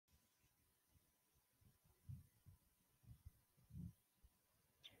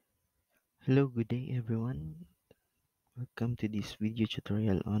Hello, good day everyone. Welcome to this video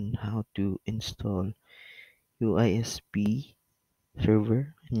tutorial on how to install UISP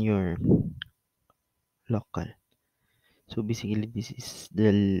server in your local. So basically this is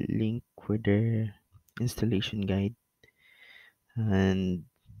the link for the installation guide, and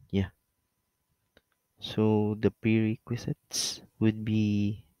yeah, so the prerequisites would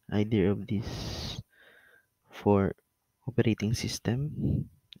be either of these for operating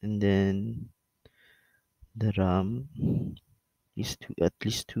system, and then the RAM is at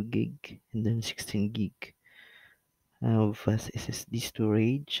least 2 gig, and then 16 gig fast SSD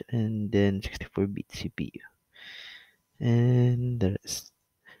storage, and then 64-bit CPU, and the rest.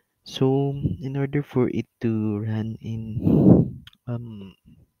 So in order for it to run um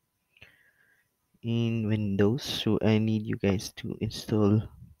in Windows, so I need you guys to install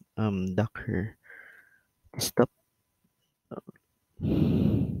Docker desktop.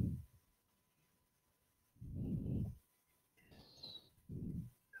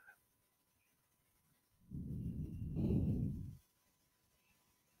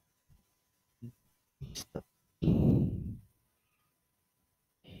 Desktop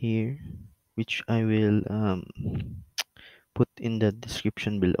here, which I will put in the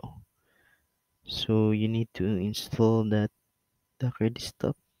description below. So you need to install that Docker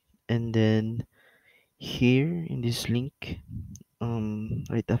desktop, and then here in this link,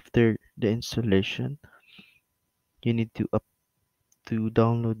 right after the installation, you need to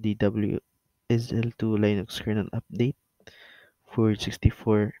download the WSL2 Linux kernel update for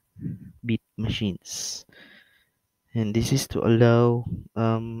 64-bit machines, and this is to allow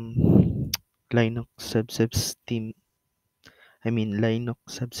Linux subsystem Linux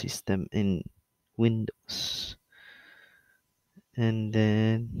subsystem in Windows. And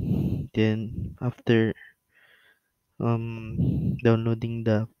then after downloading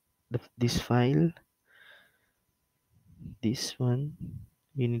this file, this one,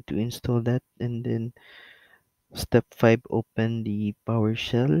 you need to install that, and then step 5, open the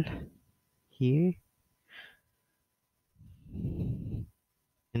PowerShell here,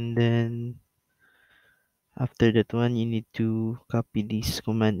 and then after that one, you need to copy this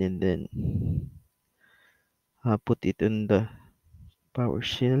command, and then put it in the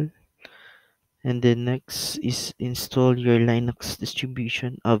PowerShell. And then next is install your Linux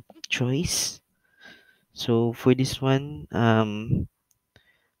distribution of choice. So for this one, I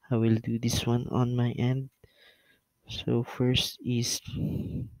will do this one on my end. So first is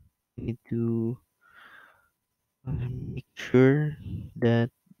you need to make sure that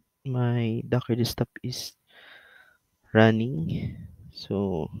my Docker desktop is running.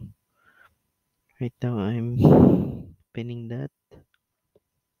 So right now I'm pinning that.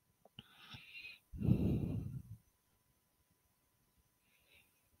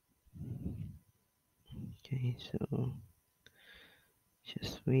 Okay, so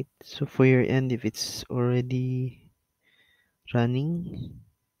just wait. So for your end, if it's already running,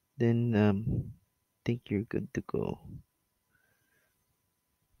 then think you're good to go.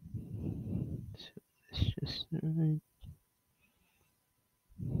 So let's just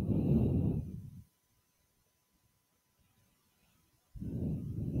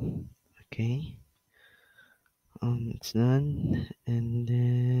okay. It's done, and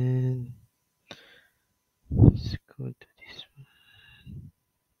then let's go to this one.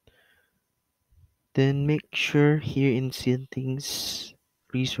 Then make sure here in settings,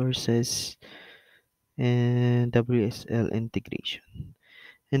 resources, and WSL integration.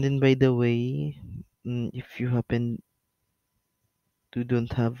 And then by the way, if you happen to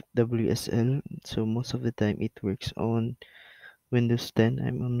don't have WSL, so most of the time it works on Windows 10.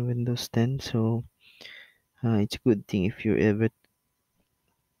 I'm on Windows 10, so it's a good thing if you ever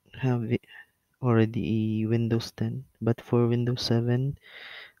have it already a Windows 10. But for Windows 7,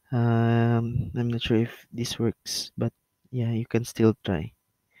 I'm not sure if this works, but yeah, you can still try.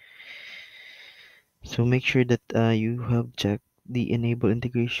 So make sure that you have checked the enable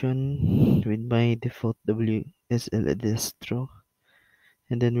integration with by default WSL distro,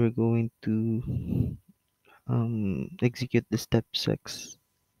 and then we're going to execute the step 6,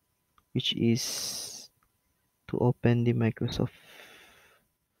 which is to open the Microsoft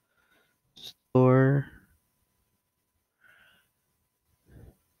Store,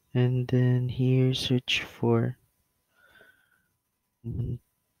 and then here search for Ubuntu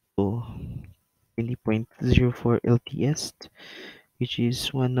 20.04 LTS, which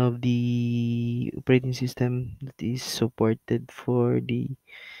is one of the operating system that is supported for the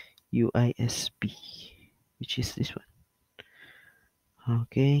UISP, which is this one.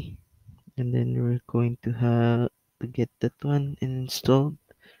 Okay, and then we're going to have to get that one installed.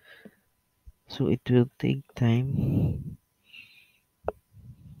 so it will take time.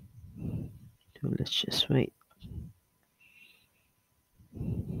 So let's just wait.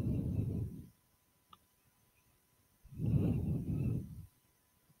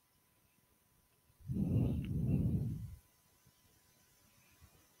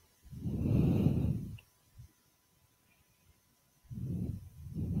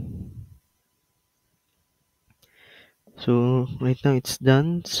 So right now it's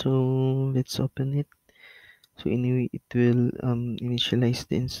done. So let's open it. So anyway, it will initialize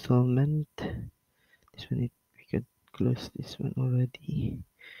the installment. This one, we could close this one already.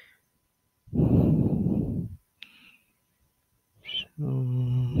 So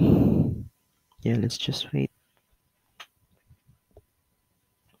yeah, let's just wait.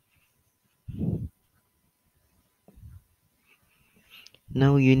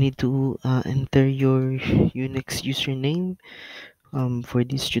 Now you need to enter your Unix username. For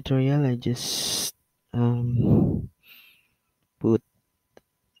this tutorial, I just put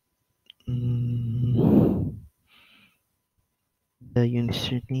the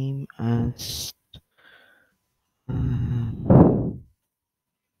username as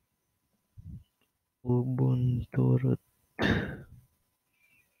Ubuntu root,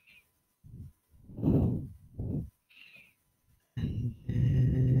 and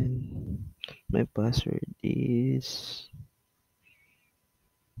then my password is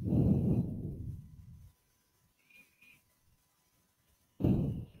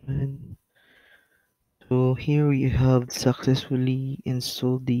and so here we have successfully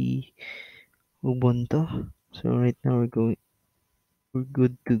installed the Ubuntu. So right now we're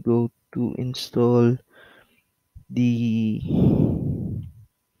good to go to install the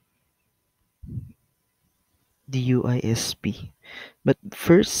UISP. But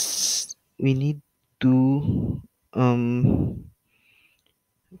first we need to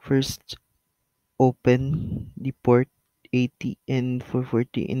first open the port 80 and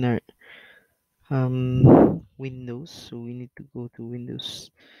 440 in our Windows. So we need to go to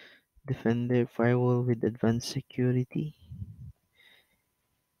Windows Defender Firewall with Advanced Security,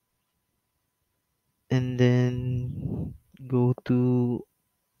 and then go to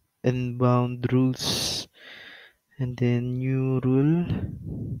Inbound Rules, and then New Rule,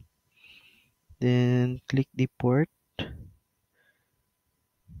 then click the port,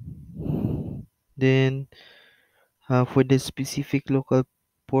 then for the specific local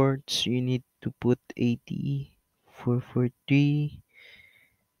ports you need to put 80 443,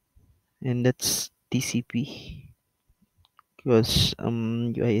 and that's TCP because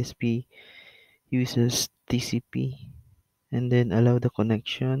UISP uses TCP, and then allow the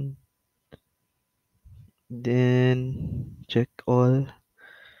connection, then check all,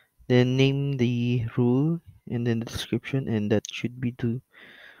 then name the rule and then the description, and that should be do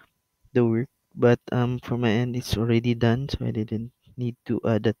the work. But for my end it's already done, so I didn't need to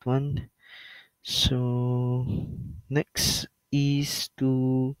add that one. So next is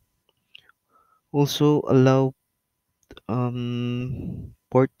to also allow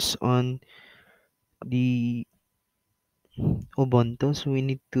ports on the Ubuntu. So we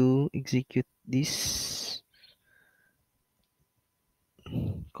need to execute this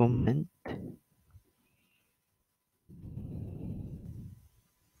command.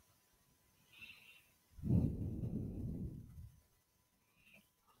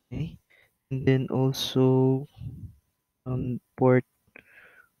 Okay, and then also port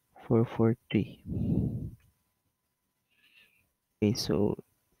 443. Okay, so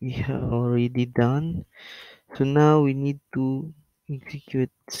we have already done. So now we need to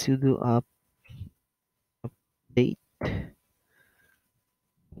execute sudo update.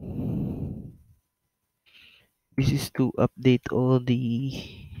 This is to update all the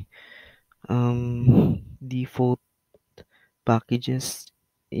default packages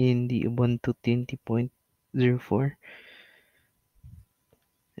in the Ubuntu 20.04.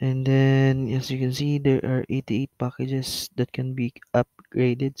 And then as you can see, there are 88 packages that can be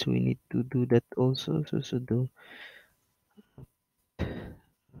upgraded, so we need to do that also. So sudo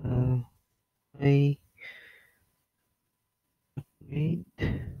uh, I upgrade.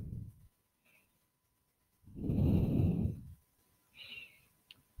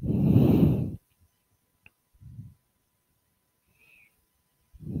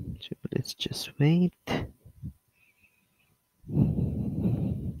 So let's just wait.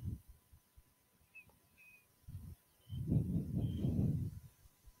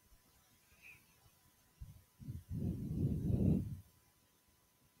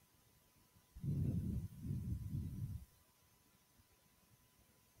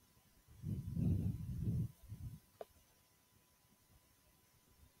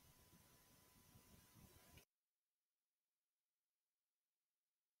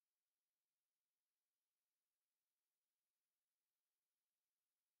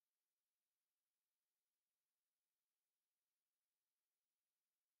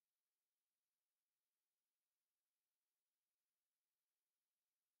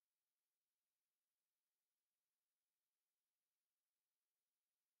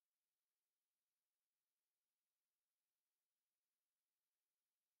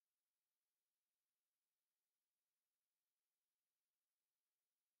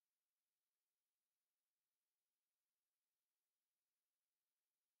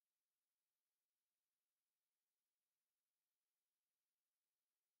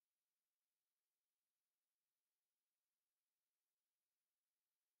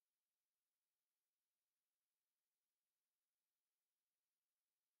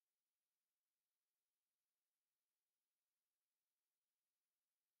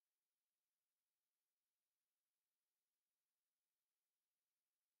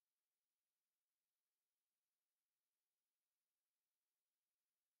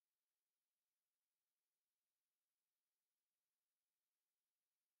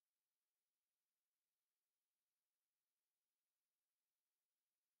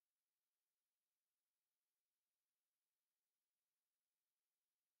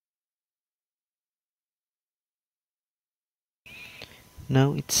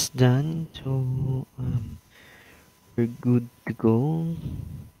 Now it's done, so we're good to go.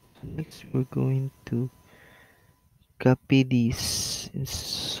 So next we're going to copy this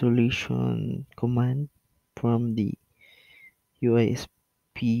installation command from the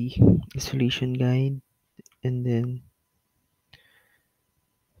UISP installation guide, and then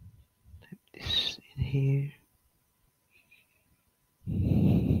this in here.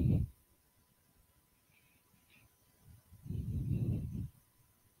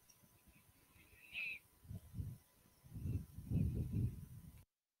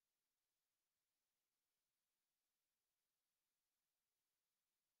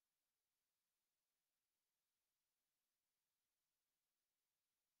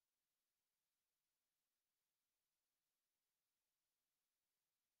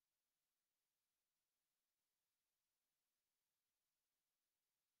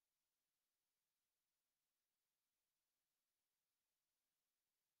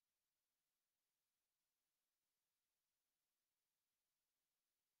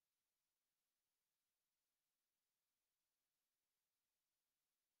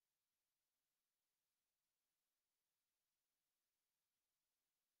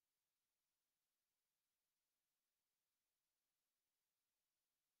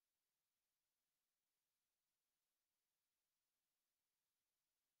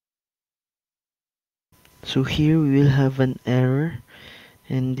 So here we will have an error,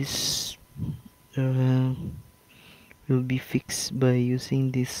 and this uh, will be fixed by using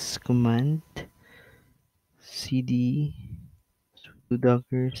this command cd sudo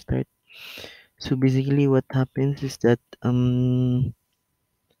docker start. So basically what happens is that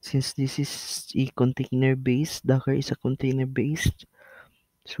since this is a container based, docker is a container based,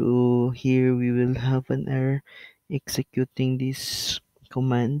 so here we will have an error executing this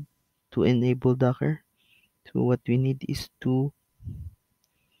command to enable docker. So what we need is to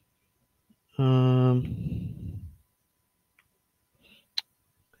um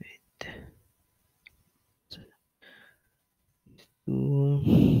to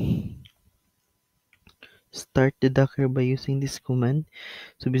start the docker by using this command.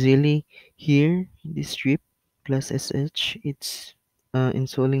 So basically here this strip plus sh, it's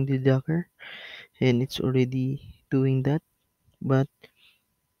installing the docker, and it's already doing that, but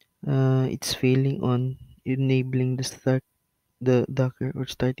it's failing on enabling the start the docker or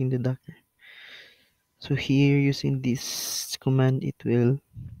starting the docker. So here using this command it will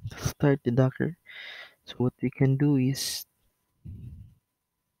start the docker. So what we can do is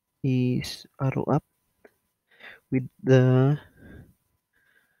arrow up with the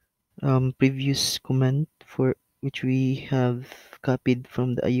previous command for which we have copied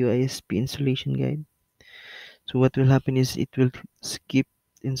from the UISP installation guide. So what will happen is it will skip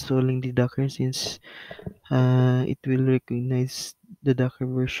installing the docker since it will recognize the docker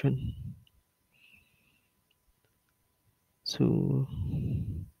version. So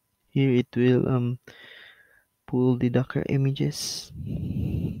here it will pull the docker images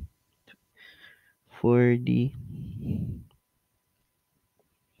for the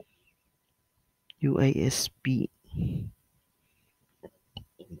UISP.